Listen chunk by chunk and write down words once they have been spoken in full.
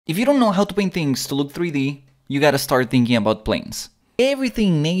If you don't know how to paint things to look 3D, you gotta start thinking about planes. Everything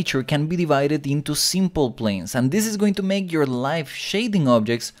in nature can be divided into simple planes, and this is going to make your life shading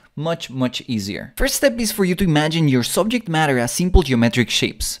objects much easier. First step is for you to imagine your subject matter as simple geometric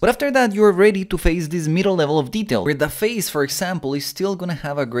shapes. But after that, you're ready to face this middle level of detail, where the face, for example, is still gonna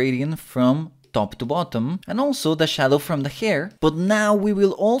have a gradient from top to bottom, and also the shadow from the hair, but now we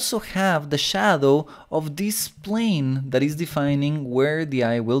will also have the shadow of this plane that is defining where the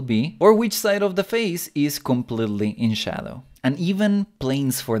eye will be, or which side of the face is completely in shadow. And even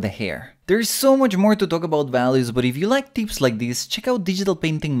planes for the hair. There's so much more to talk about values, but if you like tips like this, check out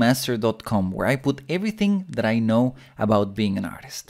digitalpaintingmaster.com, where I put everything that I know about being an artist.